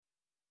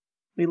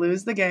We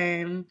lose the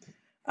game.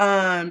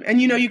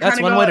 And you kind of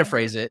That's one way to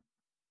phrase it.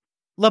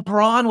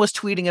 LeBron was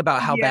tweeting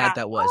about how bad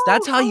that was.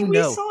 That's how you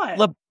know. Saw it.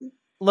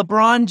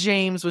 LeBron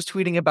James was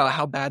tweeting about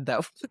how bad that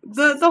was.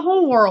 The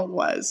whole world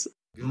was.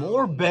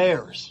 More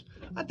Bears.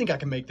 I think I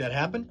can make that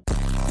happen.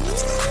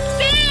 Bears!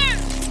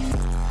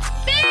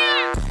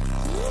 Bears!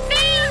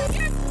 Bears!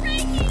 You're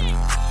breaking it!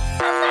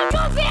 Let's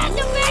go back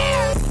to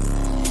Bears!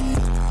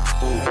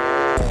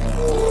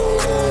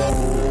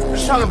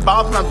 You're talking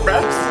about my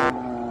breath.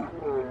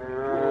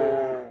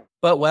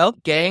 But, well,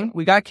 gang,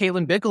 we got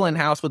Caitlin Bickle in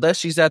house with us.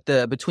 She's at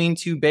the Between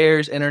Two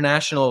Bears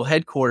International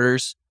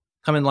headquarters,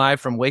 coming live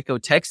from Waco,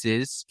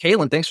 Texas.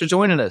 Caitlin, thanks for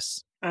joining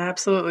us.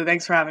 Absolutely.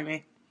 Thanks for having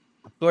me.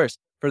 Of course.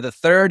 For the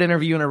third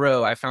interview in a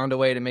row, I found a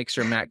way to make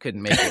sure Matt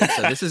couldn't make it.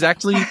 So this is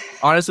actually,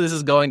 honestly, this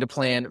is going to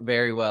plan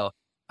very well.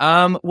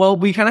 Well,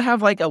 we kind of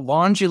have like a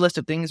laundry list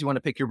of things you want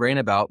to pick your brain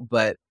about.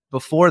 But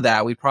before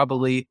that,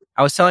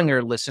 I was telling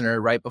your listener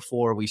right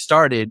before we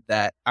started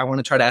that I want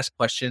to try to ask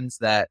questions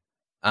that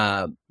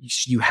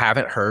you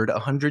haven't heard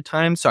 100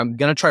 times. So I'm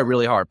going to try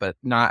really hard, but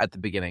not at the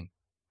beginning.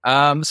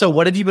 So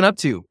what have you been up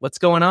to? What's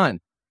going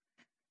on?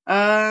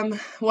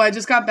 Well, I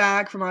just got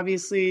back from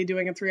obviously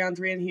doing a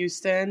 3-on-3 in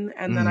Houston,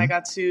 and then I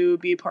got to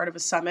be part of a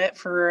summit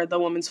for the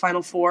Women's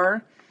Final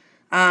Four.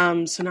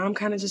 So now I'm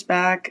kind of just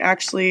back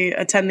actually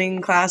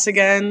attending class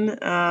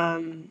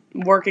again,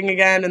 working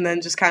again, and then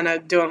just kind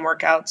of doing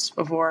workouts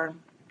before,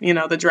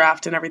 the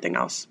draft and everything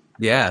else.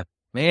 Yeah,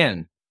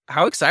 man,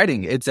 how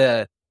exciting.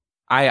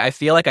 I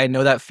feel like I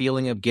know that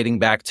feeling of getting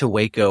back to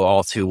Waco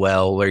all too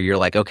well, where you're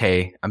like,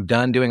 okay, I'm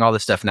done doing all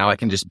this stuff. Now I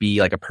can just be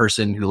like a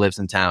person who lives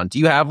in town. Do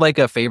you have like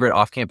a favorite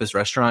off-campus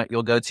restaurant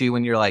you'll go to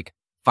when you're like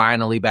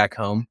finally back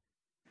home?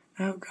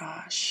 Oh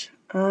gosh.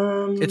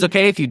 It's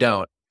okay if you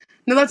don't.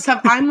 No, that's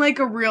tough. I'm like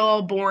a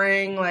real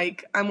boring,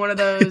 like I'm one of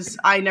those,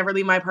 I never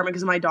leave my apartment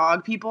because of my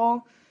dog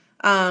people.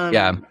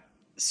 Yeah.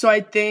 So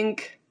I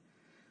think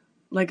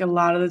like a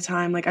lot of the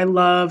time, like I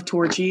love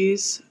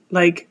Torchy's,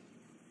 like,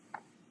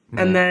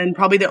 and then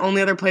probably the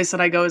only other place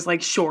that I go is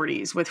like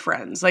Shorty's with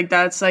friends. Like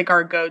that's like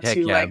our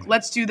go-to. Yeah. Like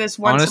let's do this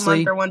once a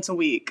month or once a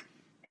week.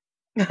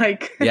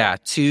 Like yeah,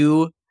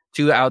 two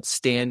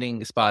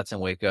outstanding spots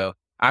in Waco.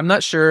 I'm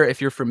not sure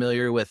if you're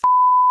familiar with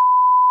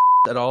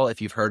at all,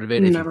 if you've heard of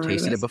it, if you've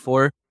tasted it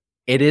before.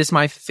 It is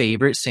my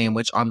favorite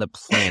sandwich on the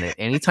planet.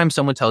 Anytime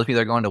someone tells me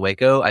they're going to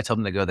Waco, I tell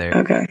them to go there.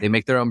 Okay. They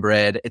make their own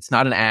bread. It's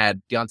not an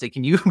ad. Deontay,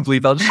 can you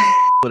believe I'll just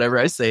whatever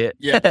I say it?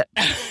 Yeah.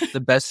 The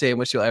best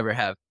sandwich you'll ever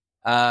have.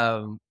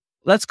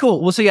 That's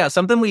cool. Well, so yeah,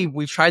 something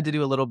we've tried to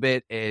do a little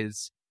bit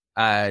is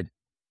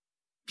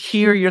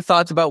hear your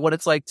thoughts about what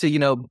it's like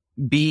to,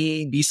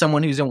 be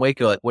someone who's in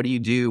Waco. Like, what do you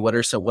do? What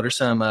are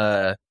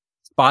some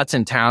spots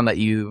in town that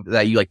you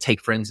like take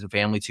friends and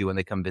family to when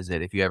they come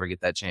visit, if you ever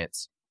get that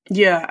chance?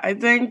 Yeah, I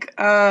think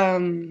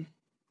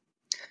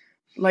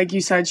like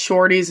you said,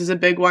 Shorty's is a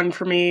big one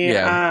for me.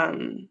 Yeah.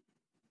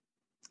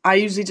 I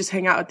usually just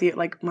hang out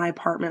at my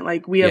apartment.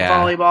 Like we have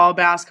volleyball,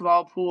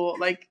 basketball, pool,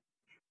 like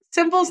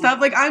simple stuff.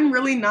 Like I'm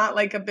really not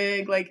like a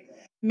big, like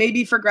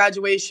maybe for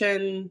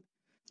graduation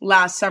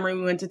last summer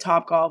we went to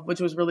Topgolf, which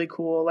was really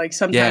cool. Like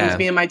sometimes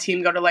me and my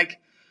team go to like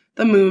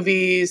the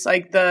movies,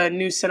 like the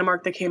new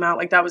Cinemark that came out.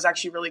 Like that was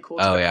actually really cool.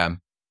 Oh yeah.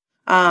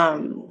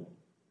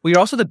 Well, you're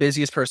also the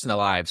busiest person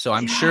alive, so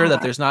I'm sure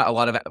that there's not a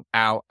lot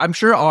of I'm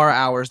sure our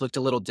hours looked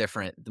a little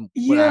different than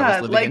when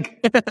I was living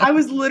in. I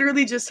was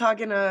literally just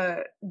talking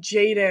to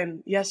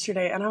Jaden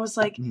yesterday, and I was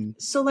like,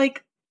 so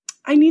like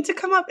I need to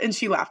come up, and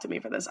she laughed at me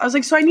for this. I was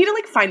like, so I need to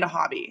like find a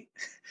hobby.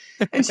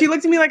 And she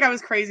looked at me like I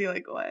was crazy,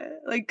 like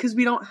what? Like, cause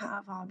we don't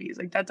have hobbies.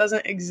 Like that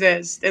doesn't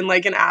exist in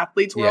like an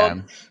athlete's world.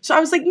 Yeah. So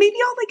I was like, maybe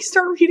I'll like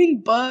start reading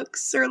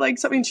books or like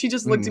something. She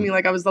just looked at me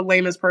like I was the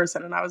lamest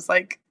person. And I was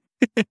like,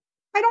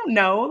 I don't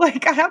know.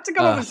 Like I have to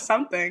come up with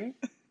something.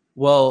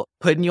 Well,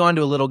 putting you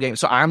onto a little game.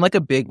 So I'm like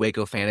a big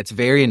Waco fan. It's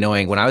very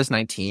annoying. When I was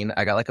 19,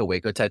 I got like a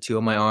Waco tattoo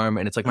on my arm,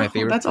 and it's like my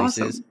favorite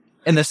places. Awesome.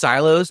 And the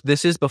silos,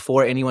 this is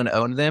before anyone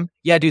owned them.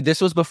 Yeah, dude,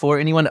 this was before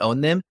anyone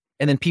owned them.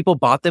 And then people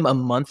bought them a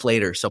month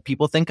later. So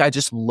people think I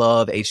just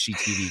love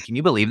HGTV. Can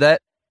you believe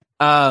that?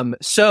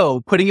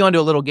 So putting you onto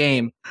a little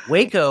game,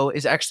 Waco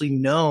is actually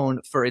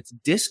known for its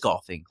disc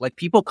golfing. Like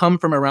people come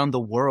from around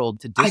the world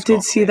to disc golf. I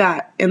did see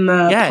that in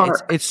the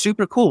park. It's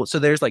super cool. So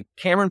there's like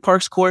Cameron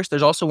Park's course.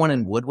 There's also one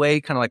in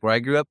Woodway, kind of like where I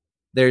grew up.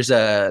 There's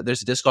a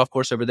disc golf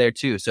course over there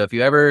too. So if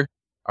you ever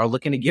are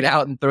looking to get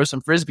out and throw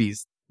some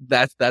Frisbees,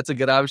 that's a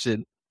good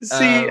option.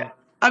 See,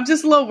 I'm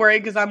just a little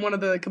worried because I'm one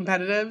of the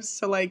competitives.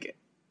 So like,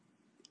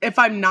 if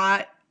I'm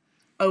not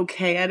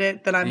okay at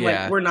it, then I'm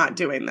like, we're not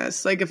doing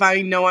this. Like if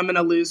I know I'm going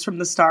to lose from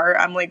the start,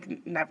 I'm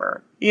like,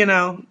 never,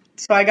 so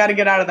I got to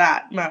get out of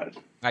that mode.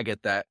 I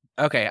get that.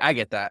 Okay. I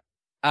get that.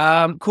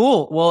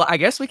 Cool. Well, I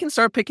guess we can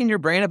start picking your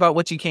brain about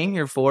what you came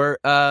here for.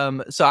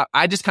 So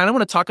I just kind of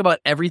want to talk about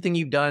everything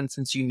you've done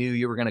since you knew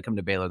you were going to come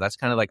to Baylor. That's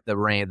kind of like the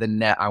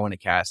net I want to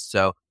cast.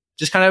 So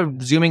just kind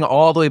of zooming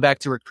all the way back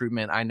to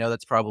recruitment. I know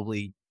that's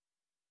probably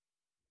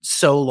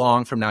so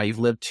long from now. You've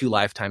lived 2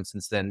 lifetimes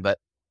since then, but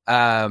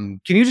Can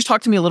you just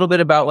talk to me a little bit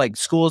about like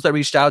schools that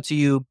reached out to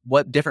you,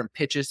 what different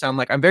pitches sound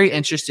like? I'm very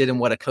interested in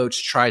what a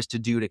coach tries to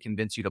do to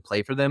convince you to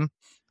play for them.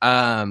 So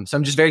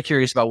I'm just very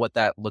curious about what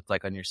that looked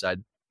like on your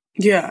side.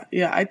 Yeah.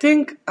 I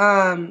think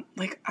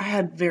like I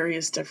had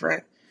various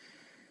different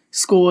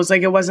schools.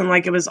 Like it wasn't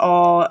like it was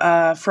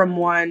all from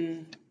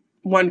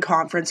one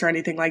conference or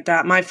anything like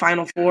that. My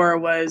Final Four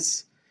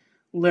was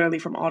literally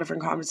from all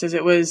different conferences.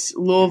 It was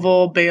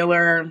Louisville,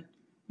 Baylor,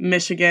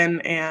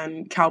 Michigan,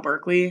 and Cal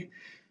Berkeley.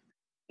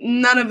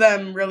 None of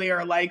them really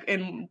are like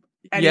in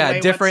any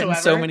way different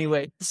whatsoever. in so many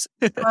ways.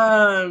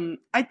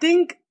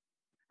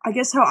 I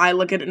guess how I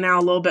look at it now,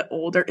 a little bit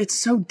older, it's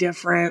so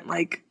different.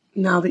 Like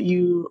now that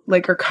you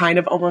like are kind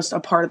of almost a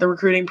part of the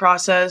recruiting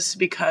process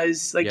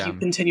because like you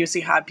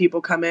continuously have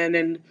people come in,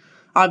 and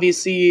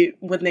obviously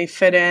when they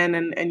fit in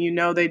and you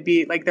know they'd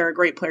be like they're a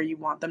great player, you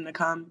want them to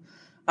come.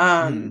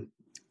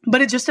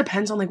 But it just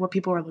depends on like what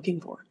people are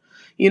looking for.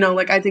 You know,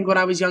 like I think when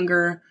I was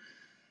younger,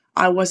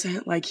 I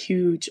wasn't like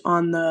huge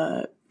on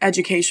the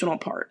educational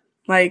part.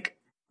 Like,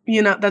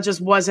 you know, that just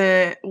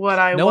wasn't what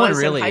I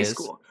was in high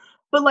school.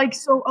 But like,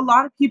 so a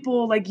lot of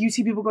people, like you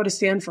see people go to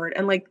Stanford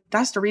and like,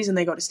 that's the reason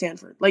they go to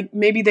Stanford. Like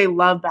maybe they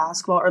love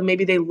basketball or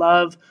maybe they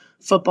love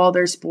football,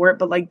 their sport,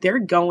 but like they're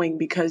going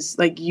because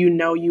like, you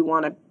know, you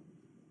want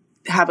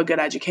to have a good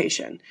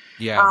education.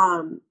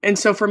 Yeah. And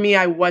so for me,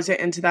 I wasn't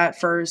into that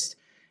first.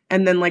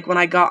 And then like when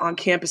I got on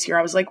campus here,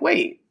 I was like,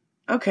 wait,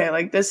 okay,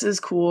 like this is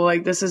cool.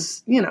 Like this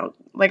is, you know,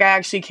 like I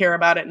actually care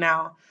about it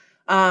now.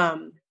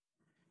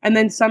 And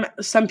then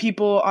some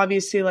people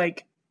obviously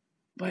like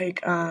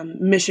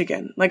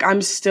Michigan, like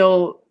I'm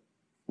still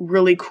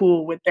really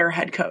cool with their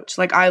head coach.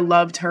 Like I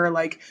loved her.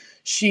 Like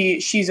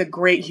she's a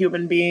great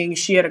human being.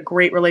 She had a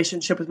great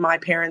relationship with my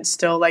parents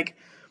still. Like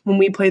when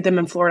we played them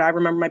in Florida, I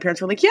remember my parents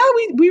were like, yeah,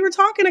 we were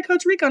talking to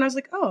Coach Rico. And I was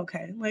like, oh,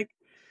 okay. Like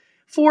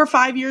 4 or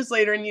 5 years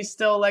later and you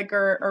still like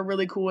are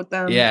really cool with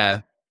them.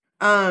 Yeah.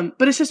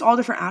 But it's just all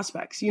different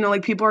aspects, you know,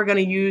 like people are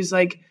going to use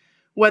like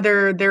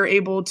whether they're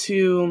able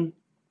to,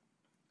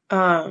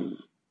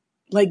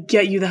 like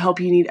get you the help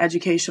you need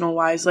educational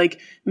wise,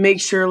 like make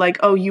sure like,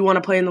 oh, you want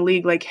to play in the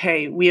league. Like,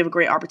 hey, we have a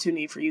great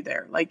opportunity for you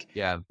there. Like,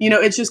 you know,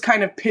 it's just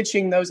kind of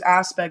pitching those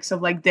aspects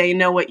of like, they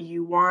know what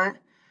you want.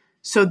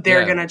 So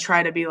they're going to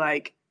try to be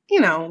like, you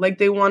know, like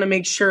they want to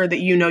make sure that,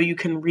 you know, you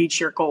can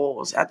reach your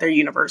goals at their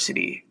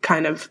university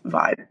kind of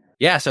vibe.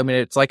 Yeah, so I mean,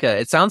 it's like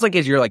it sounds like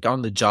as you're like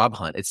on the job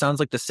hunt. It sounds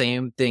like the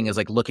same thing as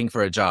like looking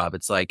for a job.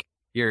 It's like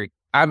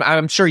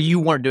I'm sure you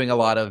weren't doing a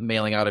lot of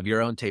mailing out of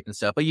your own tape and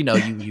stuff, but you know,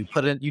 you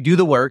put in, you do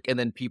the work, and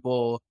then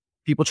people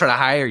try to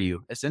hire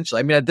you. Essentially,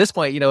 I mean, at this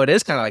point, you know, it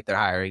is kind of like they're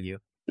hiring you.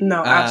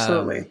 No,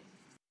 absolutely.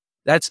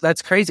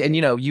 That's crazy. And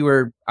you know, you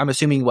were, I'm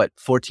assuming, what,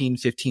 14,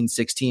 15,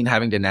 16,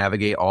 having to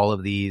navigate all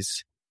of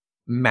these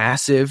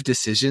massive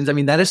decisions. I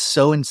mean, that is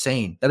so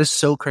insane. That is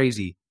so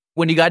crazy.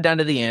 When you got down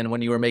to the end,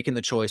 when you were making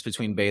the choice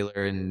between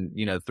Baylor and,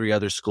 you know, 3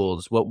 other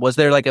schools, what was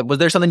there like? Was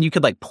there something you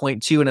could like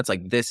point to and it's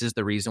like, this is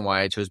the reason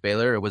why I chose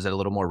Baylor, or was it a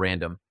little more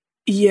random?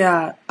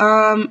 Yeah.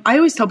 I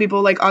always tell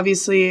people like,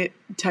 obviously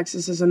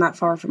Texas isn't that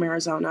far from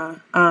Arizona.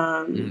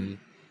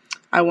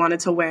 I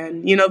wanted to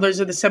win, you know,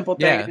 those are the simple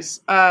things.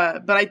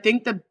 But I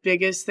think the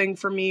biggest thing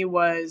for me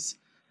was,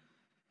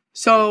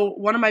 so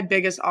one of my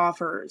biggest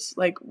offers,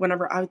 like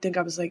whenever I think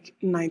I was like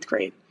 9th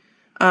grade,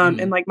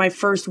 and like my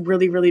first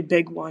really, really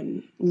big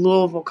one,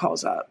 Louisville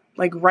calls up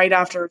like right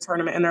after a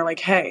tournament and they're like,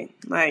 hey,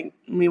 like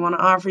we want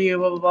to offer you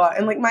blah, blah, blah.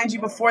 And like, mind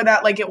you, before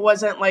that, like it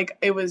wasn't like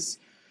it was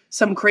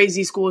some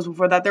crazy schools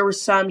before that. There were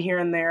some here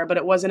and there, but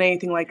it wasn't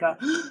anything like a,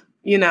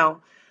 you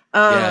know.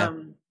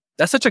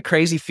 That's such a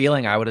crazy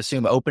feeling, I would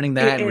assume, opening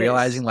that and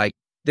realizing like,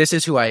 this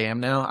is who I am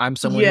now. I'm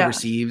someone who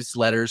receives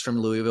letters from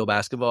Louisville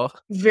basketball.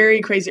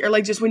 Very crazy. Or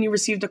like just when you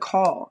received a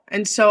call.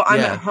 And so I'm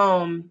at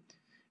home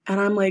and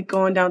I'm like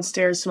going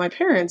downstairs to my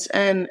parents.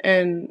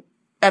 And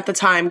at the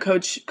time,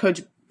 Coach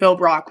Bill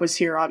Brock was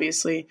here,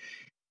 obviously.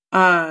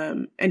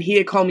 And he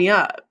had called me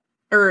up.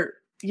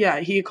 He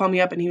had called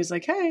me up and he was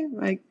like, hey,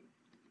 like,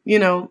 you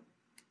know,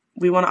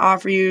 we want to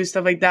offer you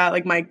stuff like that.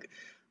 Like my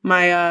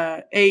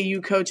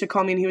AAU coach had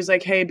called me and he was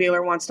like, hey,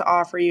 Baylor wants to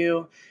offer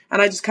you.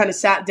 And I just kind of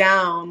sat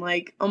down,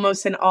 like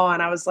almost in awe.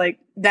 And I was like,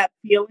 that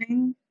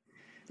feeling,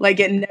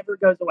 like it never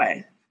goes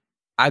away.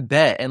 I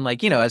bet. And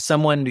like, you know, as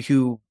someone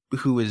who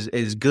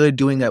is good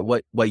doing that,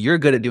 what you're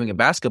good at doing in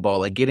basketball,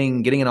 like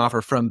getting an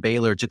offer from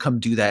Baylor to come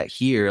do that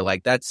here,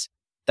 like that's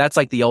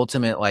like the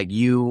ultimate, like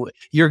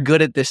you're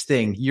good at this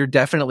thing. You're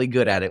definitely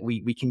good at it.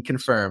 We can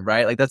confirm,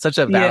 right? Like that's such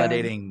a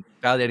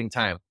validating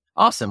time.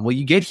 Awesome. Well,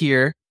 you get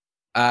here.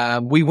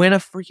 We win a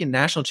freaking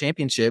national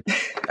championship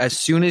as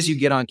soon as you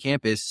get on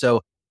campus.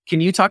 So can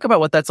you talk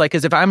about what that's like?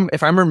 Because if I'm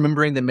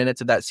remembering the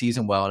minutes of that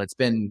season well, and it's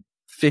been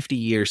 50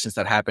 years since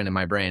that happened in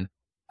my brain,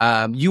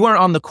 you weren't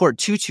on the court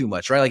too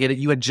much, right? Like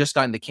you had just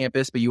gotten to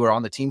campus, but you were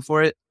on the team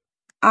for it.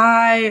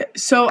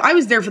 So I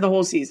was there for the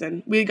whole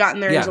season. We had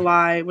gotten there in Yeah.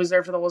 July, was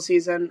there for the whole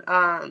season.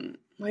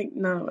 Like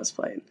none of us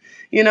played.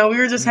 You know, we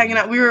were just hanging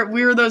out. We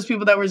were those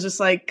people that were just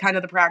like kind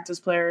of the practice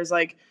players,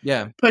 like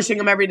pushing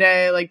them every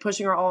day, like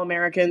pushing our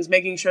All-Americans,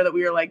 making sure that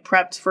we were like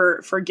prepped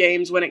for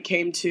games when it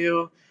came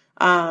to.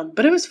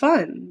 But it was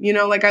fun. You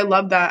know, like I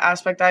loved that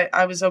aspect.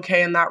 I was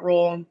okay in that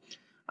role.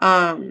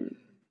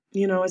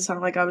 You know, it's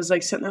not like I was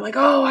like sitting there like,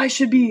 oh, I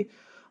should be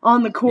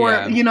on the court.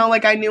 Yeah. You know,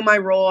 like I knew my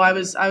role. I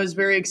was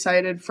very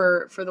excited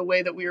for the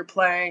way that we were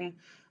playing.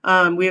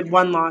 We had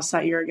one loss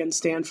that year against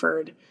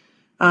Stanford.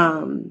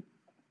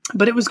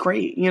 But it was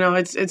great. You know,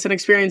 it's an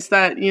experience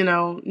that, you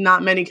know,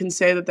 not many can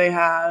say that they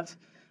have.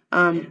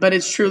 But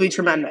it's truly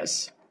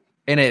tremendous.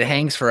 And it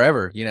hangs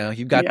forever. You know,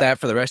 you've got that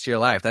for the rest of your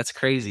life. That's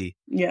crazy.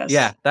 Yes.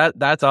 Yeah,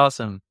 that's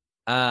awesome.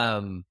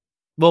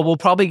 Well, we'll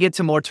probably get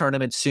to more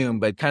tournaments soon,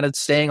 but kind of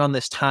staying on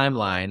this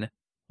timeline,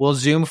 we'll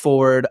zoom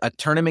forward. A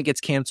tournament gets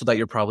canceled that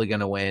you're probably going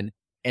to win.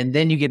 And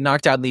then you get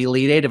knocked out in the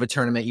Elite Eight of a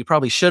tournament you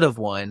probably should have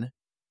won.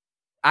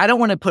 I don't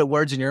want to put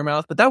words in your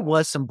mouth, but that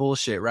was some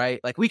bullshit, right?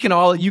 Like you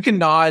can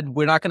nod.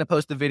 We're not going to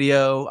post the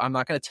video. I'm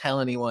not going to tell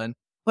anyone.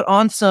 But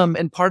on some,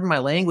 and pardon my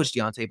language,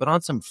 Deontay, but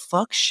on some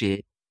fuck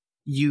shit,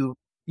 you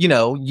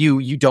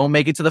don't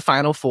make it to the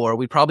Final Four.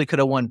 We probably could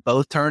have won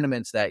both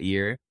tournaments that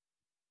year.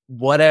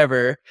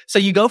 Whatever. So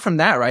you go from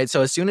that, right?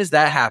 So as soon as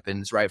that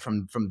happens, right,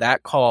 from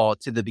that call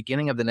to the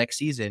beginning of the next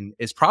season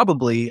is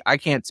probably, I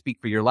can't speak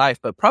for your life,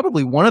 but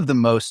probably one of the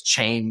most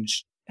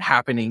change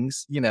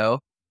happenings, you know?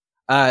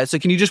 So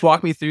can you just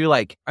walk me through,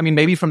 like, I mean,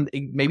 maybe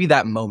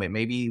that moment,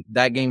 maybe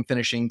that game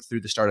finishing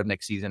through the start of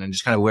next season and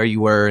just kind of where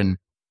you were and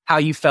how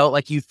you felt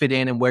like you fit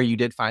in and where you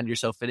did find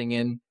yourself fitting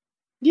in?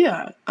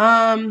 Yeah.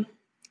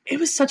 It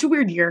was such a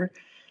weird year.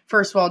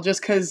 First of all,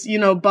 just because, you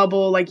know,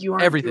 bubble, like you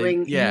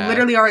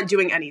literally aren't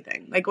doing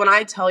anything. Like when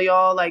I tell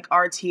y'all, like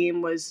our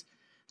team was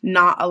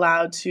not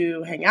allowed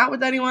to hang out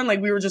with anyone.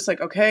 Like we were just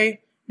like, okay,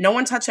 no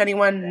one touch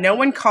anyone, no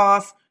one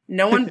cough,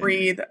 no one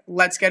breathe.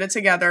 Let's get it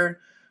together.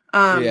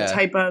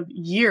 Type of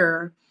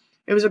year.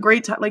 It was a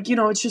great time. Like, you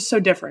know, it's just so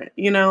different,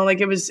 you know,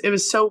 like it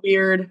was so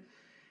weird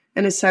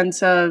in a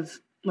sense of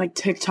like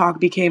TikTok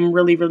became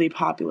really, really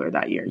popular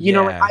that year. You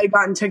know, like I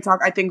got in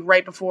TikTok, I think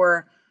right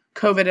before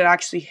COVID had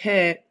actually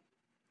hit.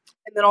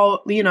 And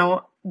then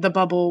the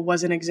bubble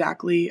wasn't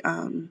exactly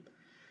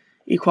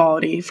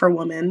equality for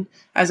women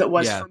as it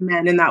was for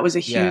men. And that was a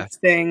huge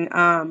thing.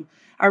 I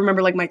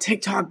remember like my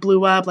TikTok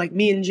blew up, like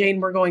me and Jane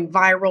were going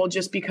viral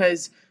just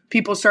because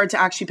people started to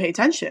actually pay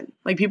attention.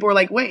 Like people were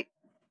like, wait,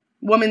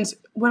 when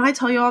I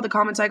tell you all the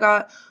comments I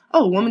got,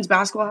 oh, women's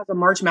basketball has a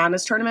March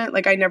Madness tournament.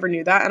 Like I never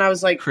knew that. And I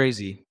was like,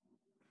 crazy.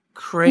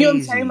 You know what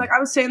I'm saying? Like I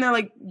was saying there,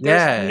 like,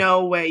 there's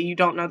no way you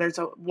don't know there's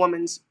a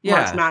women's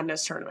March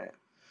Madness tournament.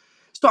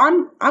 So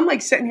I'm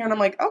like sitting here and I'm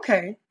like,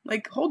 okay,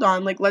 like, hold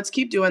on, like, let's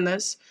keep doing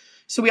this.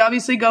 So we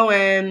obviously go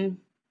in,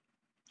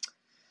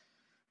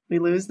 we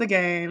lose the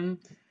game.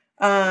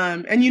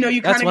 And you know,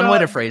 you kind of That's one way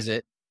to phrase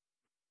it.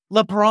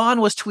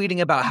 LeBron was tweeting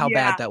about how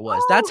bad that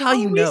was. That's how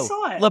you know.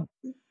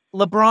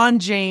 LeBron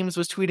James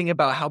was tweeting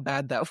about how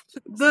bad that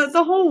was.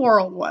 The whole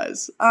world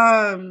was.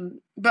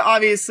 But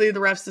obviously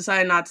the refs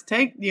decided not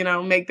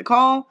to make the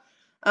call.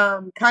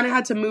 Kind of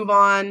had to move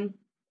on.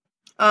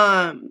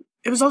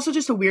 It was also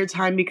just a weird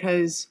time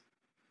because,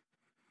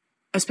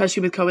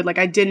 especially with COVID, like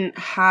I didn't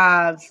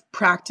have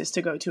practice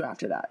to go to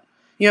after that.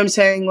 You know what I'm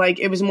saying? Like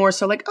it was more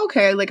so like,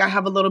 okay, like I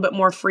have a little bit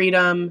more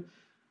freedom.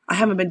 I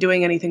haven't been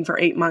doing anything for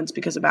 8 months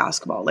because of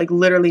basketball, like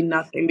literally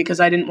nothing, because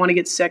I didn't want to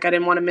get sick. I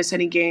didn't want to miss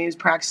any games,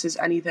 practices,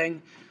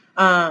 anything.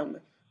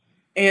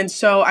 And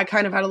so I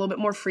kind of had a little bit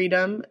more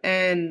freedom.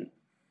 And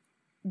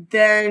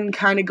then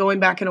kind of going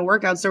back into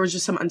workouts, there was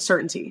just some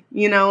uncertainty,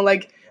 you know,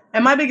 like,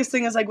 and my biggest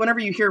thing is like,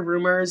 whenever you hear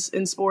rumors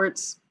in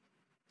sports,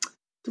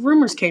 the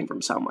rumors came from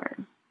somewhere,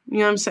 you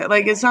know what I'm saying?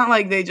 Like, it's not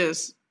like they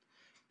just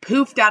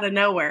poofed out of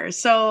nowhere.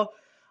 So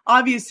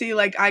obviously,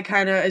 like I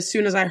kind of, as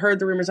soon as I heard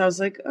the rumors, I was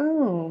like,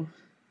 oh,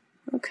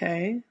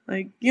 okay.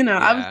 Like, you know,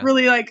 I was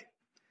really like,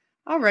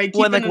 all right,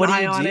 keeping an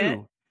eye on it.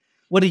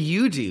 What do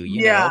you do?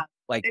 You know?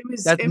 Like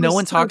no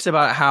one talks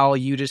about how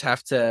you just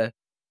have to,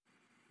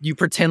 you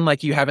pretend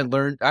like you haven't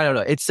learned. I don't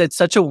know. It's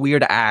such a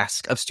weird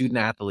ask of student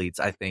athletes,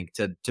 I think,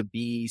 to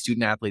be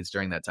student athletes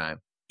during that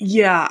time.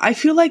 Yeah, I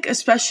feel like,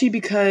 especially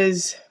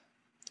because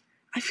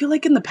I feel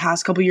like in the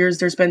past couple years,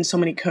 there's been so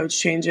many coach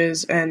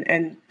changes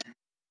and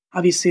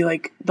obviously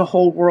like the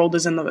whole world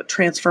is in the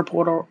transfer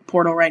portal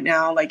right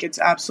now. Like it's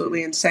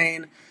absolutely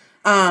insane.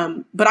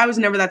 But I was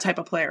never that type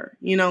of player,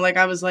 you know, like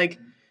I was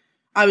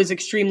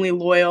extremely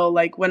loyal.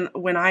 Like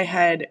when I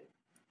had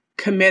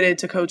committed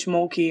to Coach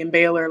Mulkey and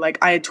Baylor, like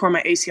I had torn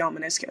my ACL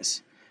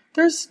meniscus.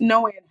 There's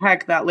no way in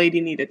heck that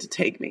lady needed to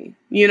take me.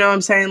 You know what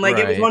I'm saying? Like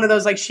It was one of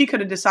those, like she could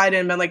have decided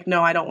and been like,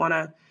 no, I don't want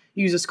to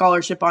use a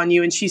scholarship on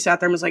you. And she sat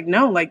there and was like,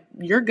 no, like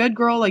you're good,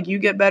 girl. Like you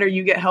get better,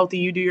 you get healthy,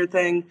 you do your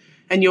thing,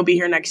 and you'll be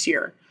here next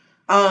year.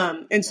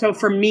 And so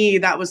for me,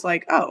 that was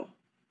like, oh,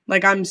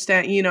 like I'm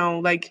you know,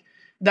 like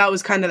that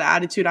was kind of the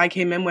attitude I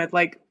came in with,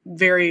 like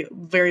very,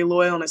 very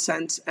loyal in a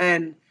sense.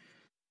 And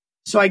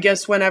so I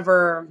guess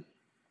whenever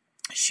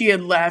she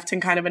had left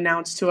and kind of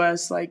announced to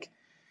us, like,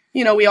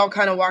 you know, we all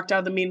kind of walked out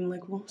of the meeting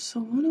like, well, so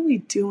what are we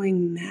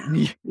doing now?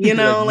 You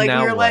know, like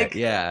we were like,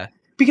 yeah.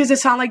 Because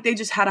it's not like they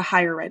just had a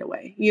hire right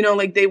away. You know,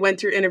 like they went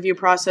through interview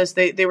process.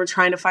 They were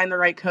trying to find the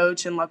right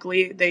coach, and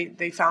luckily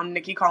they found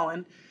Nikki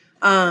Collin.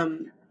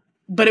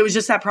 But it was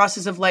just that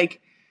process of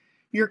like,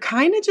 you're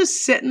kind of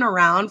just sitting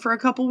around for a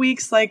couple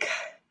weeks. Like,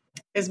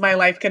 is my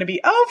life going to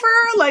be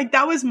over? Like,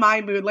 that was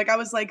my mood. Like, I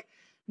was like,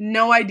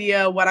 no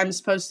idea what I'm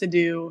supposed to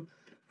do.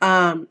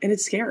 And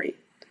it's scary,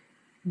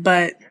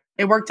 but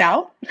it worked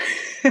out.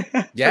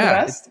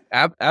 Yeah,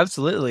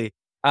 absolutely.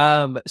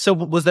 So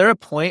was there a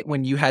point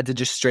when you had to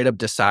just straight up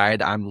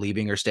decide I'm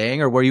leaving or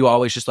staying, or were you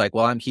always just like,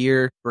 well, I'm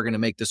here, we're going to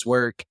make this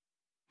work?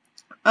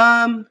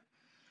 I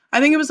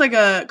think it was like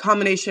a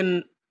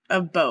combination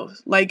of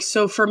both. Like,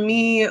 so for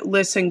me,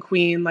 Liz and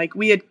Queen, like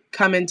we had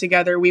come in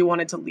together, we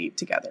wanted to leave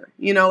together.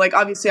 You know, like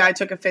obviously I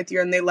took a 5th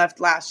year and they left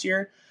last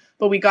year,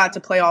 but we got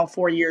to play all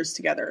 4 years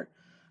together.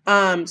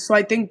 So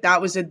I think that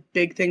was a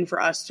big thing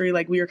for us three.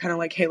 Like we were kind of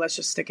like, hey, let's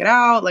just stick it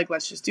out. Like,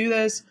 let's just do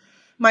this.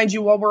 Mind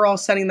you, while we're all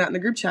setting that in the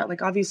group chat,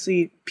 like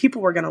obviously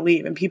people were going to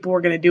leave and people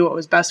were going to do what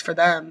was best for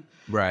them.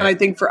 Right. And I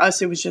think for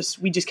us, it was just,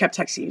 we just kept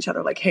texting each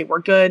other like, hey,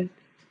 we're good.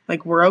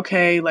 Like, we're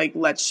okay. Like,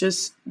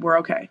 we're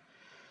okay.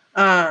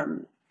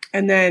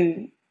 And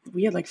then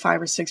we had like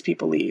 5 or 6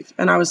 people leave.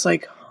 And I was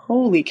like,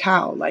 holy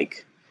cow.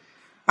 Like,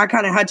 I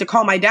kind of had to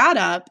call my dad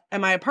up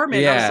at my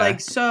apartment. Yeah. I was like,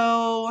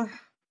 so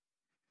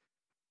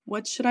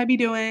what should I be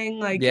doing?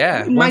 Like,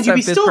 yeah. Mind you,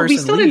 we still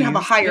didn't have a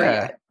hire yeah.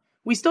 yet.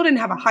 We still didn't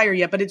have a hire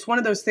yet, but it's one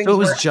of those things. So it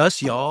was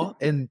just y'all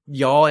and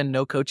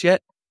no coach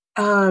yet?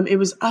 It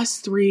was us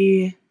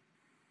 3.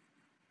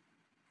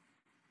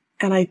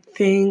 And I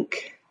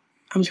think,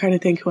 I'm trying to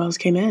think who else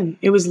came in.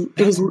 It was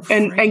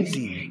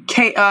Kamaria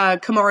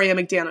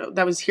McDaniel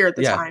that was here at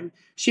the time.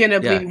 She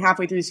ended up leaving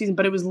halfway through the season,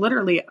 but it was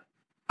literally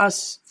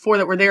us 4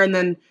 that were there. And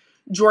then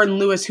Jordan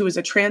Lewis, who was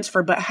a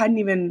transfer, but hadn't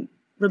even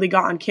really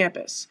got on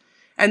campus.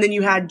 And then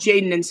you had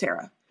Jaden and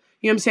Sarah.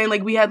 You know what I'm saying?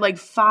 Like we had like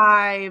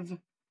 5.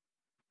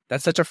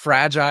 That's such a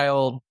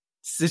fragile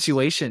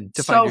situation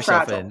to find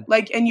yourself in.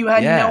 Like, and you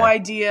had no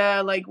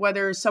idea, like,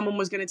 whether someone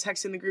was going to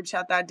text in the group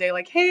chat that day,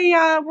 like, hey,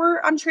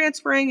 I'm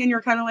transferring. And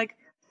you're kind of like,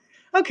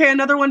 okay,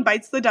 another one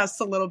bites the dust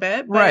a little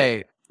bit. But,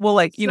 right. Well,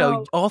 like, you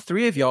know, all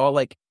 3 of y'all,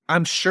 like,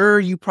 I'm sure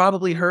you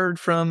probably heard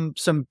from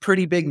some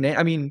pretty big names.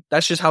 I mean,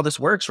 that's just how this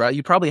works, right?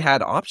 You probably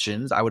had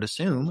options, I would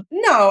assume.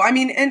 No, I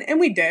mean, and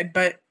we did,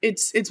 but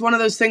it's one of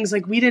those things,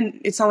 like,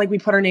 it's not like we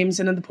put our names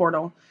into the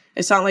portal.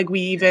 It's not like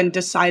we even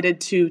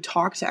decided to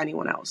talk to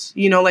anyone else.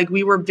 You know, like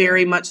we were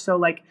very much so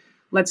like,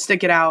 let's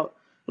stick it out.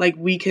 Like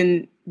we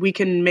can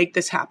make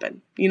this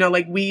happen. You know,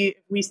 like we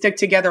stick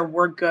together,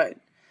 we're good.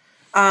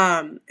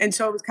 And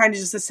so it was kind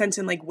of just a sense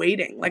in like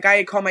waiting. Like I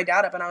had called my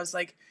dad up and I was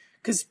like,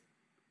 because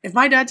if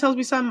my dad tells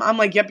me something, I'm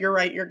like, yep, you're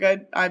right, you're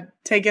good. I'm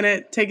taking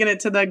it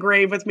to the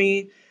grave with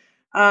me.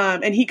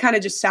 And he kind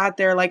of just sat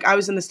there. Like I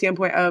was in the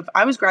standpoint of,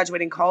 I was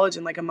graduating college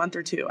in like a month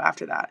or 2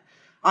 after that.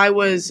 I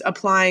was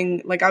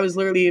applying, like I was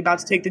literally about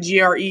to take the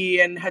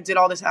GRE and did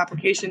all this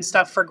application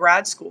stuff for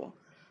grad school.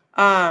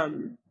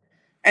 And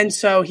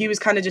so he was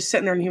kind of just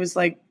sitting there and he was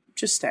like,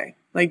 just stay.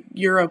 Like,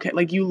 you're okay.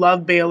 Like, you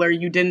love Baylor.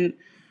 You didn't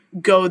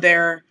go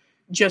there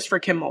just for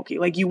Kim Mulkey.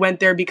 Like, you went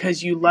there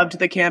because you loved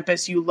the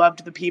campus, you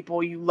loved the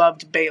people, you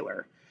loved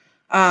Baylor.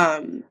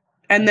 And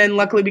then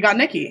luckily we got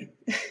Nikki.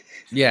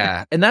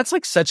 Yeah. And that's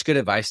like such good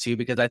advice too,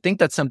 because I think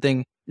that's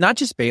something not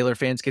just Baylor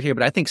fans could hear,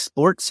 but I think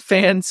sports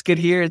fans could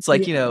hear. It's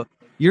like, you know,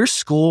 your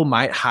school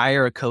might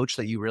hire a coach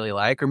that you really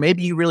like, or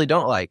maybe you really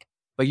don't like,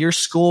 but your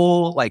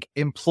school like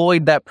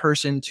employed that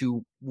person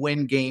to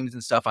win games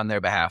and stuff on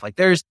their behalf. Like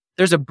there's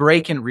a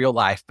break in real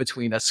life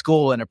between a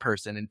school and a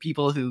person, and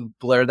people who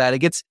blur that,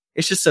 it's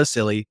just so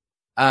silly.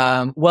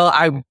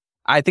 Well,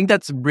 I think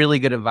that's really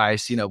good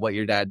advice, you know, what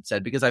your dad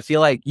said, because I feel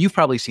like you've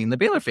probably seen the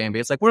Baylor fan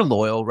base. Like we're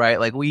loyal, right?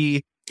 Like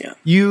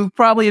you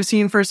probably have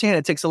seen firsthand.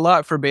 It takes a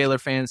lot for Baylor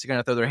fans to kind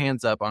of throw their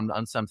hands up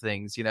on some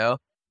things, you know?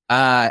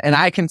 And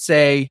I can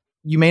say,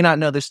 you may not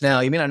know this now,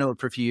 you may not know it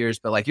for a few years,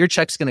 but like your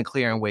check's going to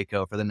clear in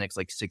Waco for the next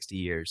like 60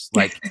 years.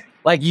 Like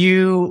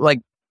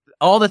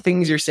all the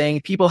things you're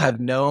saying, people have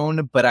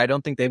known, but I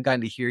don't think they've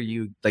gotten to hear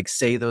you like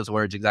say those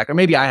words exactly. Or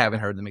maybe I haven't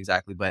heard them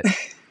exactly, but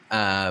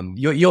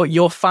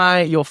you'll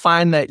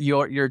find that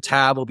your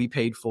tab will be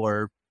paid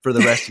for the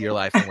rest of your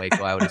life in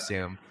Waco, I would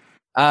assume.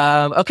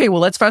 Okay,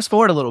 well, let's fast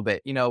forward a little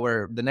bit. You know,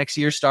 where the next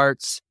year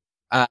starts.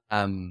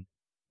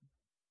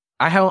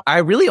 I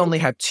really only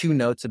have 2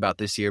 notes about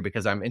this year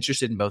because I'm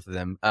interested in both of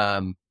them.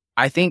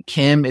 I think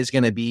Kim is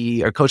going to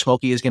be, or Coach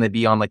Mulkey is going to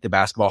be on like the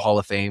Basketball Hall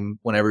of Fame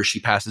whenever she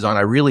passes on.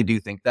 I really do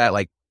think that,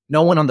 like,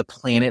 no one on the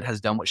planet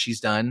has done what she's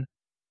done.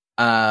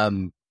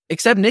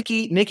 Except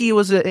Nikki. Nikki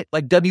was a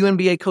like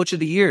WNBA Coach of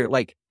the Year.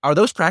 Like, are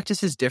those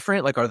practices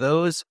different? Like,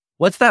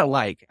 what's that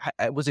like?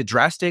 Was it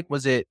drastic?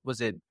 Was it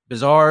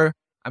bizarre?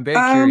 I'm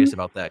very curious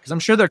about that because I'm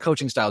sure their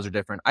coaching styles are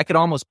different. I could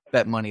almost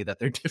bet money that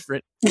they're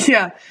different.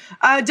 Yeah,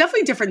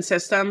 definitely different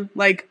system.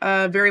 Like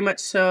very much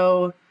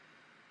so.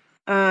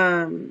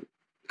 Coach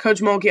Coach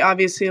Mulkey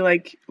obviously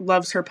like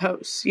loves her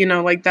posts. You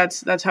know, like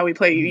that's how we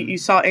play. You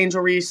saw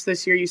Angel Reese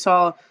this year. You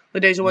saw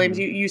LaDeja Williams.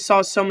 You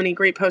saw so many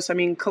great posts. I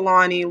mean,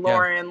 Kalani,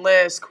 Lauren,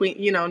 Liz, Queen.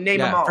 You know, name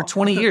them all. For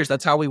 20 years,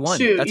 that's how we won.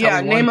 Shoot, that's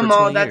how we name won them for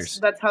all. 20 years.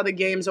 That's how the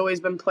game's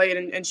always been played,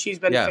 and she's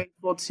been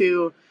faithful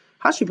to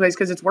how she plays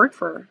because it's worked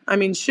for her. I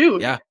mean,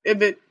 shoot,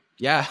 if it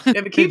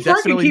keeps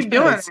working, keep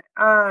doing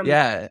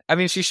it. I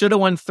mean, she should have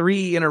won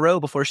 3 in a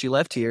row before she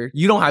left here.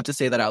 You don't have to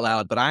say that out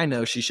loud, but I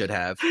know she should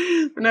have.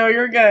 No,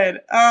 you're good.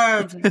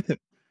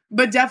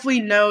 But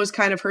definitely knows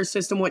kind of her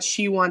system, what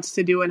she wants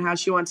to do and how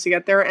she wants to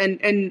get there.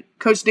 And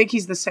Coach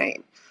Dickey's the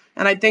same.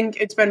 And I think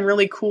it's been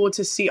really cool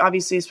to see,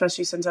 obviously,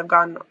 especially since I've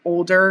gotten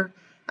older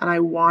and I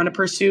want to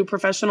pursue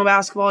professional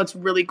basketball. It's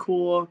really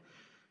cool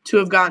to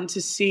have gotten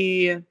to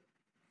see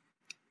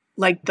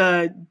like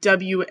the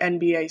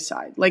WNBA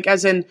side. Like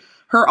as in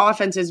her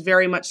offense is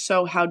very much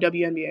so how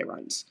WNBA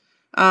runs.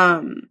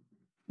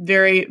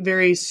 Very,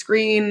 very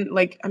screen.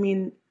 Like, I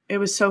mean, it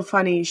was so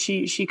funny.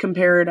 She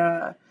compared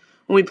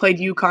when we played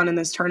UConn in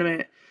this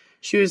tournament,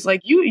 she was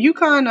like,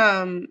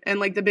 UConn and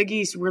like the Big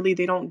East, really,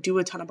 they don't do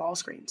a ton of ball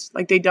screens.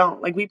 Like they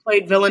don't. Like we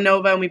played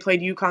Villanova and we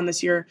played UConn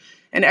this year,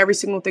 and every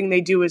single thing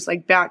they do is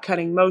like back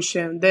cutting,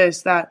 motion,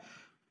 this, that.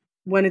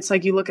 When it's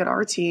like you look at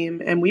our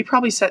team and we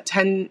probably set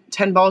 10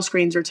 ball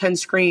screens or 10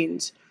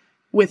 screens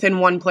within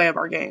one play of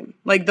our game.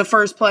 Like the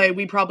first play,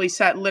 we probably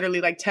set literally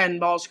like 10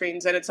 ball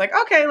screens, and it's like,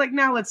 okay, like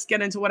now let's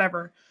get into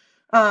whatever.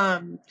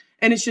 And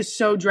it's just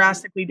so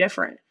drastically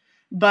different.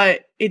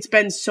 But it's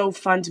been so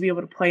fun to be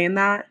able to play in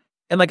that.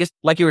 And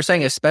like you were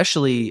saying,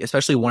 especially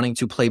wanting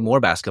to play more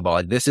basketball,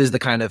 like this is the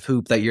kind of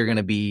hoop that you're going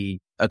to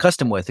be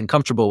accustomed with and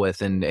comfortable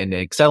with and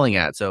excelling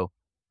at. So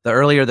the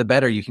earlier, the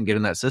better you can get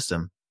in that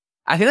system.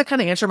 I think that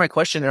kind of answered my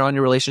question on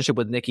your relationship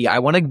with Nikki. I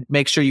want to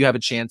make sure you have a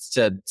chance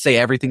to say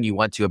everything you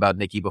want to about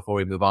Nikki before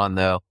we move on,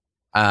 though.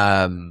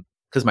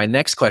 Because my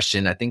next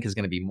question, I think, is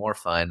going to be more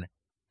fun.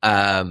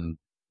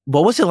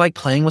 What was it like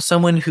playing with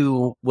someone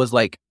who was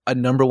like a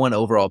number 1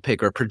 overall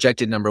pick or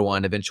projected number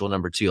 1, eventual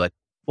number 2? Like,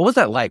 what was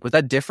that like? Was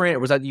that different or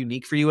was that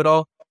unique for you at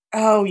all?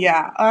 Oh,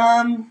 yeah.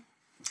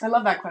 I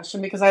love that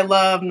question because I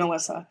love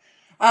Melissa.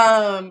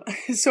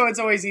 So it's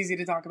always easy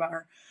to talk about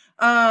her.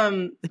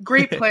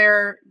 Great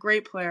player.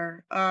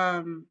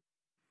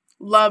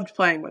 Loved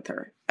playing with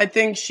her. I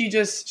think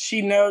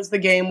she knows the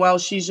game well.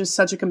 She's just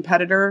such a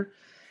competitor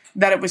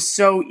that it was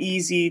so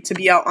easy to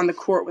be out on the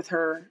court with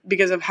her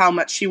because of how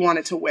much she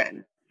wanted to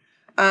win.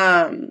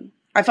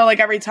 I felt like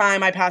every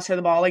time I passed her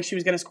the ball, like she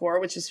was going to score,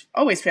 which is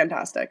always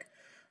fantastic.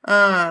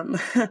 But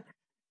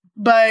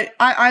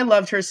I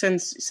loved her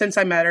since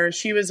I met her.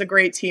 She was a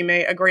great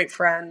teammate, a great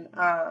friend,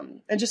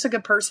 and just a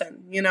good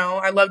person. You know,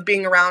 I loved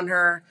being around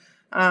her.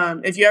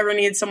 If you ever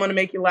needed someone to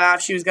make you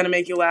laugh, she was going to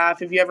make you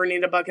laugh. If you ever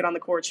needed a bucket on the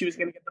court, she was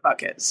going to get the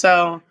bucket.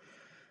 So,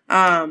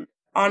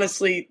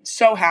 honestly,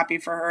 so happy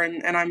for her.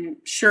 And I'm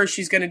sure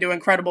she's going to do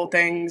incredible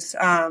things,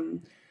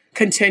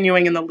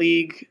 continuing in the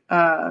league,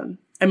 and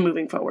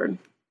moving forward.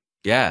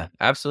 Yeah,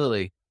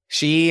 absolutely.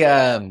 She,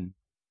 I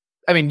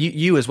mean,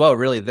 you as well,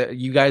 really.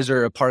 You guys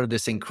are a part of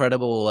this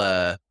incredible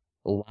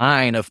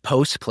line of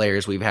post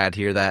players we've had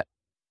here that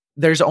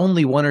there's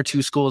only 1 or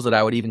 2 schools that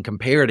I would even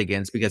compare it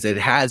against because it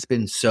has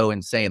been so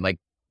insane. Like,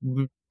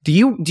 do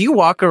you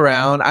walk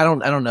around? I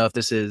don't know if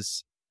this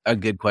is a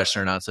good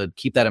question or not, so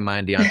keep that in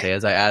mind, Deontay,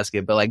 as I ask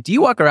it. But like, do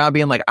you walk around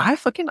being like, I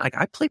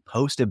play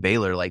post at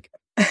Baylor, like?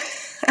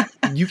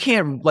 You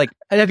can't, like,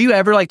 have you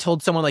ever like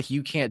told someone like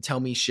you can't tell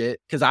me shit?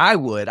 Because I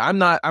would. I'm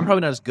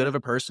probably not as good of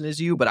a person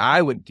as you, but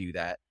I would do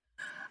that.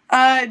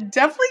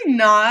 Definitely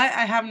not.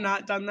 I have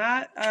not done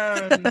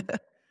that.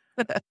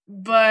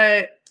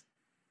 But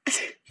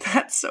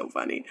that's so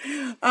funny.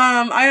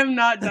 I have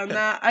not done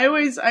that. I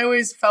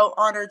always felt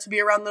honored to be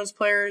around those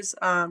players,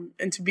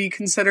 and to be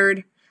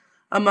considered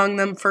among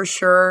them for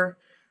sure.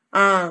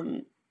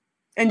 And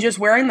just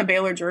wearing the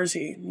Baylor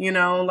jersey, you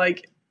know,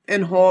 like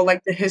in whole,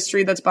 like the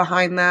history that's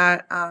behind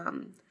that.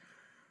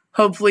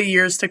 Hopefully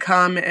years to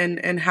come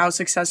and how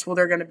successful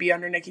they're going to be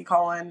under Nikki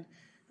Collin.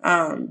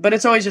 But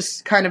it's always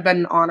just kind of been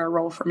an honor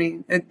role for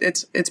me.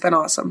 It's been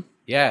awesome.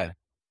 Yeah.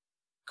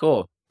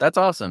 Cool. That's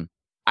awesome.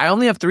 I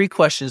only have 3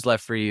 questions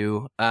left for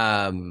you.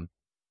 Well,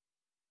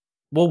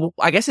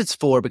 I guess it's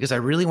 4 because I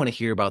really want to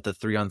hear about the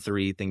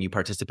 3-on-3 thing you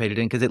participated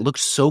in because it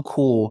looks so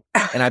cool.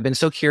 And I've been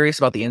so curious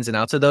about the ins and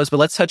outs of those, but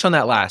let's touch on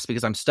that last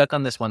because I'm stuck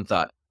on this one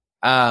thought.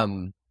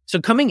 So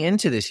coming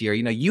into this year,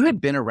 you know, you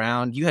had been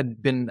around, you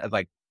had been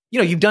like, you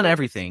know, you've done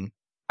everything.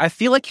 I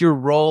feel like your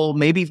role,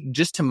 maybe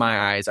just to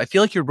my eyes, I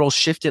feel like your role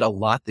shifted a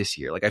lot this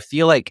year. Like I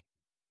feel like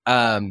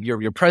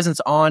your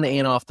presence on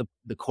and off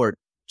the court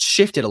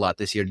shifted a lot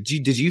this year.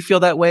 Did you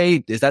feel that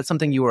way? Is that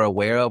something you were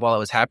aware of while it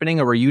was happening,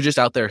 or were you just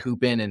out there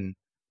hooping and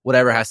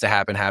whatever has to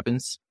happen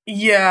happens?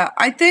 Yeah,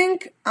 I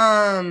think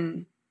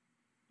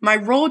my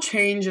role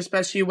changed,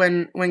 especially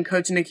when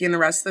Coach Nikki and the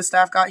rest of the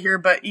staff got here,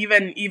 but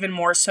even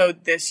more so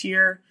this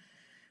year,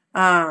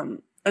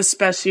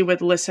 especially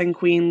with Liz and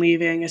Queen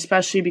leaving,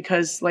 especially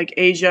because like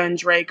Asia and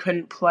Dre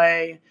couldn't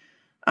play.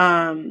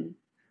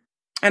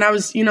 and I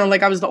was,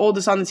 like I was the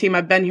oldest on the team.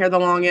 I've been here the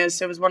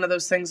longest. It was one of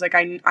those things like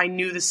I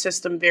knew the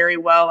system very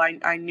well.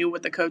 I knew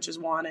what the coaches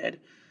wanted.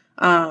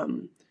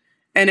 And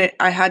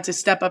I had to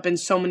step up in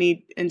so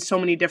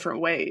many different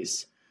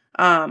ways.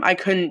 I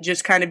couldn't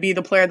just kind of be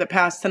the player that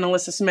passed to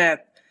Alyssa Smith.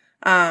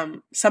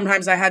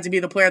 Sometimes I had to be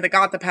the player that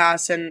got the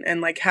pass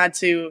and like had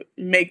to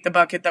make the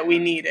bucket that we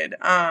needed.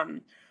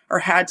 Or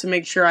had to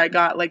make sure I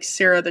got like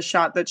Sarah the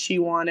shot that she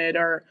wanted,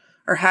 or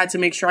had to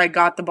make sure I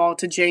got the ball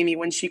to Jamie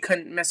when she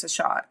couldn't miss a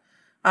shot.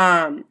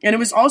 And it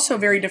was also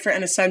very different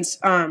in a sense,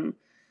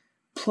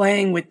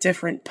 playing with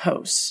different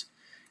posts.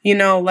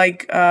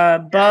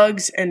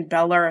 Bugs and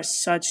Bella are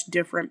such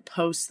different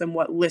posts than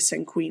what Liz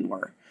and Queen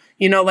were.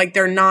 Like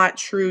they're not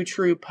true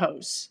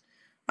posts.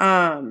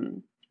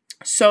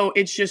 So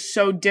it's just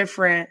so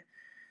different,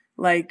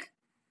 like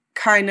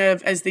kind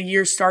of as the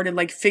year started,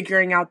 like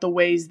figuring out the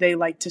ways they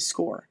like to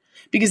score.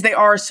 Because they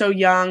are so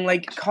young,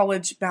 like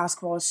college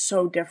basketball is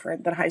so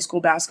different than high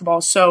school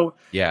basketball. So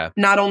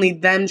not only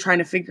them trying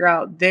to figure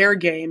out their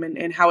game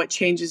and how it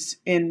changes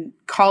in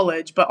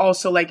college, but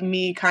also like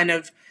me kind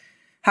of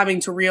having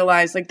to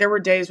realize like there were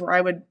days where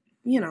I would,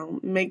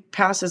 make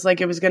passes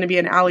like it was going to be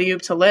an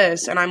alley-oop to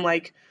Liz. And I'm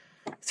like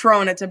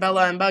throwing it to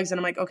Bella and Bugs. And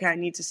I'm like, okay, I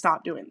need to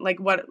stop doing it. Like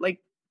what, like,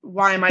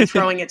 why am I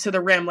throwing it to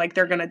the rim? Like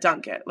they're going to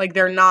dunk it. Like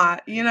they're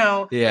not,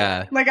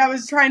 Yeah. Like I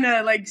was trying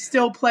to like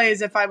still play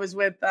as if I was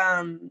with,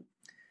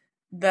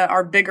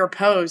 our bigger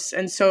posts.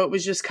 And so it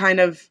was just kind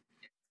of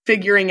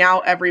figuring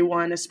out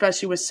everyone,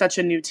 especially with such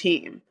a new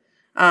team,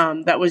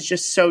 that was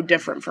just so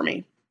different for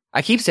me.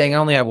 I keep saying I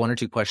only have 1 or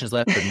 2 questions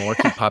left, but more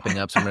keep popping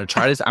up. So I'm going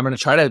to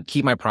try to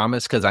keep my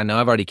promise, because I know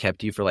I've already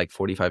kept you for like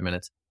 45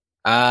 minutes.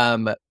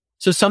 So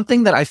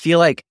something that I feel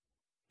like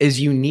is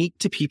unique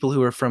to people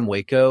who are from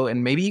Waco,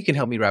 and maybe you can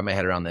help me wrap my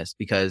head around this,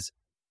 because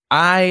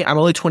I'm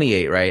only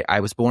 28, right? I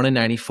was born in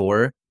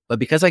 94, but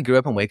because I grew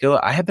up in Waco,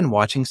 I have been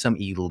watching some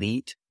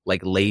elite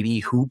like lady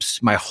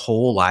hoops my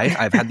whole life.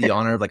 I've had the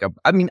honor of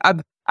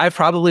I've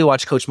probably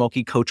watched Coach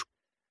Mulkey coach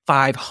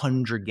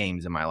 500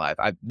 games in my life.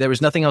 There was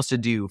nothing else to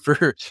do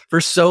for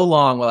so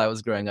long while I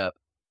was growing up.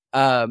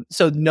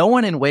 So no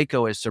one in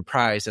Waco is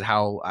surprised at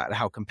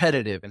how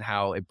competitive and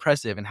how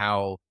impressive and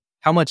how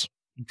much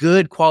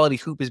good quality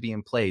hoop is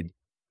being played.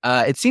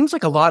 It seems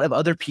like a lot of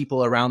other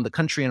people around the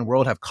country and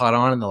world have caught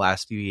on in the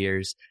last few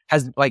years.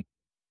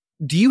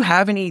 Do you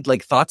have any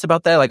like thoughts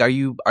about that? Like, are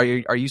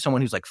you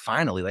someone who's like,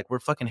 finally, like we're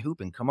fucking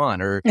hooping, come on?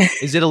 Or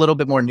is it a little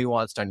bit more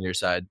nuanced on your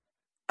side?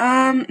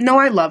 No,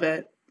 I love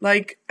it.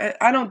 Like,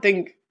 I don't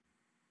think,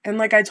 and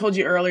like I told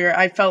you earlier,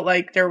 I felt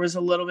like there was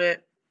a little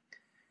bit,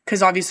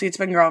 because obviously it's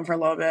been growing for a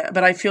little bit,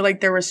 but I feel like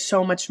there was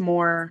so much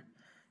more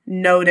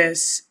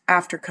notice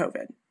after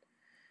COVID,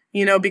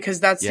 because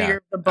that's the year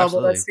of the bubble.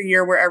 Absolutely. That's the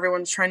year where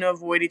everyone's trying to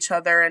avoid each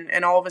other.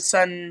 And all of a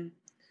sudden,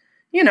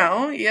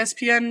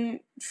 ESPN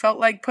felt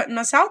like putting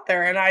us out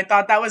there. And I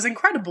thought that was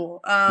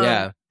incredible.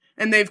 And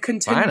they've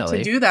continued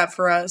to do that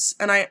for us.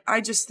 And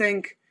I just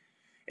think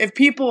if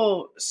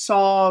people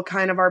saw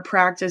kind of our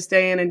practice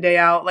day in and day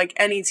out, like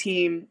any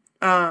team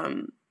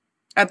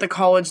at the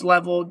college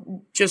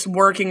level, just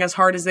working as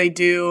hard as they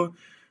do,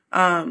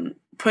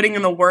 putting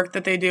in the work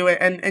that they do,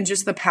 and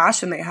just the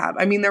passion they have.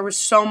 I mean, there was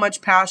so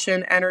much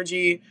passion,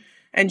 energy,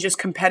 and just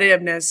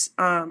competitiveness,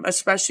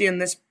 especially in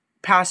this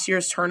past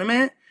year's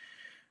tournament,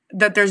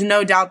 that there's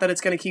no doubt that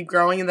it's going to keep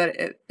growing, and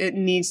that it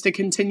needs to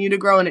continue to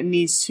grow, and it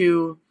needs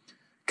to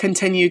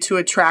continue to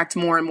attract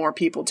more and more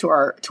people to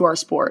our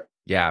sport.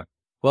 Yeah.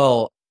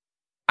 Well,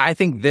 I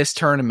think this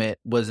tournament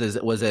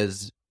this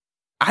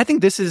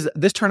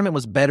tournament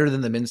was better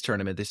than the men's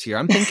tournament this year.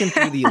 I'm thinking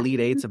through the Elite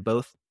Eights of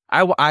both.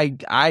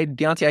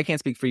 Deontay, I can't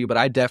speak for you, but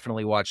I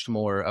definitely watched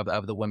more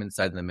of the women's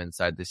side than the men's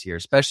side this year,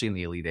 especially in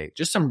the Elite Eight.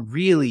 Just some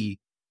really,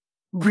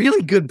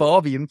 really good ball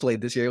being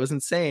played this year. It was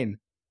insane.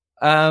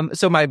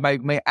 So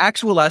my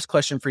actual last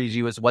question for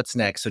you is what's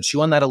next? So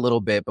chew on that a little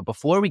bit, but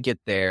before we get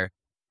there,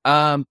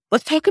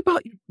 let's talk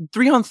about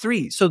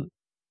 3-on-3. So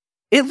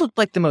it looked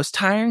like the most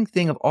tiring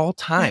thing of all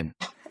time.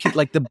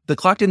 Like the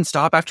clock didn't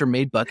stop after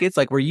made buckets.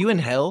 Like, were you in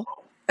hell?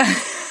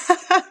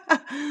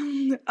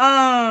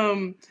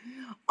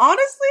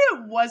 Honestly,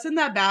 it wasn't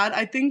that bad.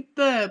 I think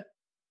the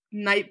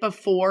night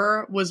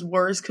before was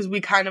worse because we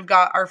kind of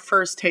got our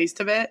first taste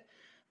of it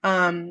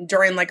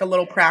during like a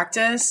little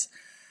practice.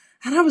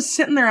 And I was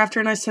sitting there after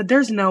and I said,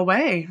 there's no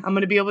way I'm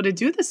going to be able to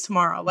do this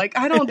tomorrow. Like,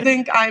 I don't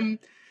think I'm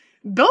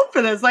built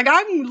for this. Like,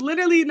 I'm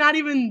literally not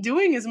even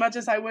doing as much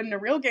as I would in a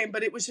real game,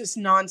 but it was just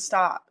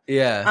nonstop.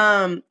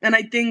 Yeah. And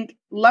I think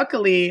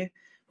luckily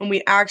when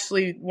we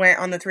actually went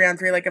on the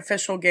 3-on-3 like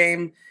official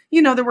game,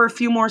 there were a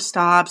few more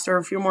stops or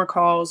a few more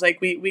calls.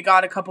 Like we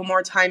got a couple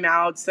more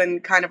timeouts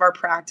than kind of our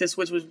practice,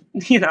 which was,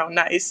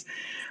 nice.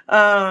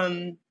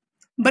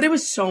 But it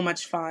was so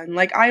much fun.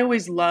 Like, I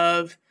always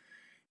love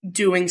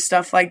doing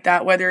stuff like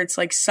that, whether it's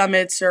like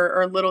summits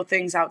or little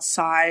things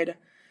outside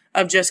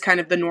of just kind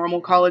of the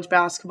normal college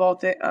basketball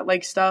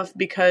like stuff,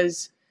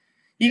 because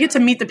you get to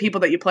meet the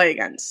people that you play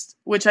against,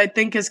 which I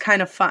think is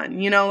kind of fun.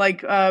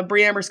 Like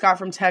Bree Amber Scott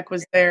from Tech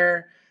was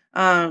there.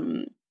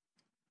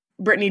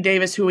 Brittany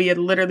Davis, who we had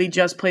literally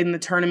just played in the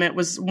tournament,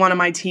 was one of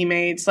my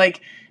teammates.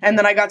 Like, and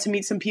then I got to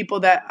meet some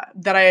people that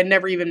I had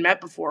never even met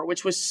before,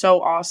 which was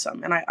so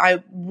awesome. And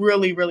I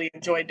really, really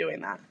enjoyed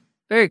doing that.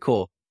 Very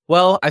cool.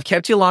 Well, I've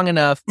kept you long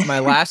enough. My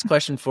last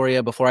question for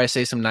you before I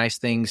say some nice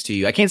things to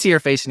you. I can't see your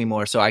face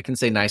anymore, so I can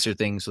say nicer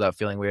things without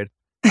feeling weird.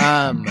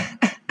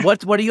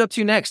 What are you up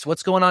to next?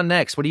 What's going on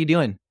next? What are you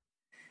doing?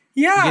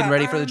 Yeah. You getting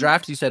ready for the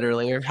draft, you said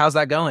earlier. How's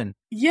that going?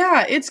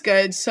 Yeah, it's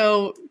good.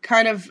 So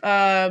kind of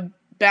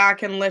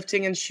back and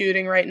lifting and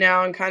shooting right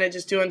now and kind of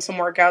just doing some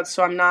workouts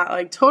so I'm not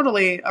like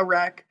totally a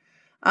wreck.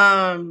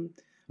 But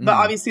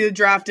obviously the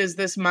draft is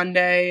this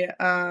Monday.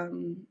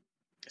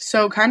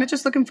 So kind of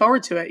just looking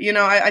forward to it. You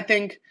know, I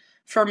think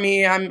for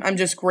me, I'm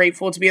just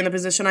grateful to be in the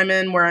position I'm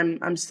in where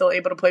I'm still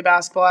able to play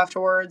basketball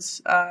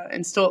afterwards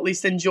and still at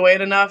least enjoy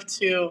it enough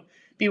to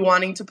be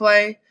wanting to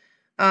play.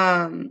 So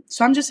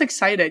I'm just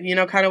excited, you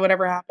know, kind of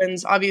whatever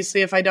happens.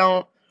 Obviously, if I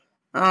don't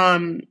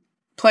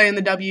play in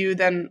the W,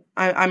 then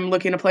I'm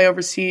looking to play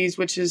overseas,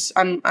 which is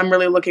I'm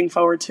really looking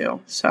forward to.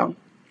 So,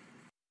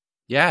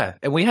 yeah,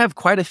 and we have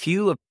quite a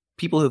few of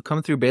people who've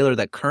come through Baylor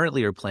that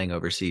currently are playing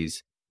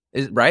overseas.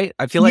 Right?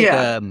 I feel like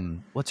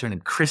what's her name?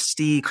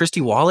 Christy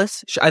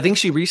Wallace. I think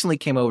she recently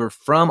came over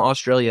from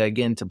Australia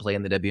again to play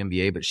in the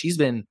WNBA, but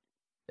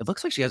it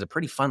looks like she has a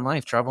pretty fun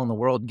life traveling the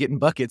world getting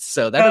buckets.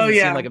 So that doesn't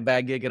seem like a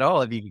bad gig at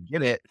all if you can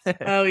get it.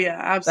 Oh yeah,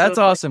 absolutely. That's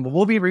awesome.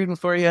 We'll be rooting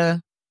for you.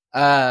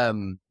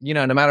 You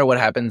know, no matter what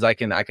happens, I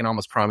can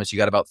almost promise you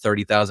got about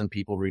 30,000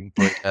 people rooting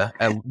for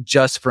you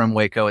just from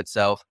Waco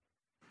itself.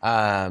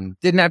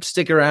 Didn't have to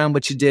stick around,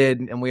 but you did,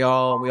 and we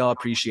all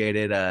appreciate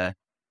it.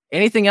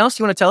 Anything else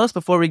you want to tell us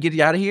before we get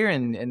you out of here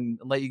and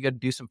let you go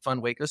do some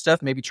fun Waco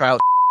stuff? Maybe try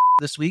out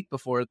this week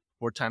before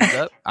time's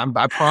up.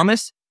 I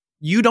promise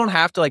you don't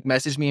have to like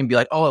message me and be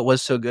like, oh, it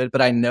was so good, but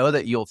I know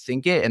that you'll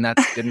think it, and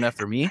that's good enough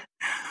for me.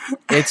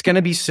 It's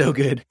gonna be so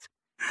good.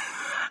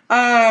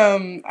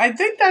 I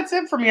think that's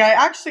it for me. I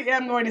actually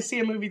am going to see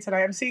a movie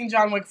tonight. I'm seeing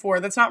John Wick 4.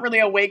 That's not really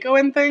a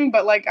Wacoan thing,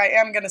 but like I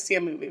am going to see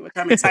a movie, which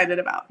I'm excited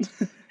about.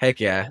 Heck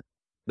yeah.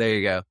 There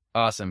you go.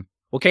 Awesome.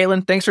 Well,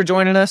 Caitlin, thanks for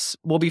joining us.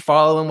 We'll be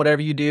following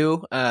whatever you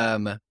do.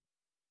 And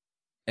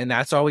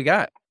that's all we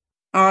got.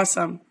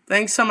 Awesome.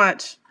 Thanks so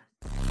much.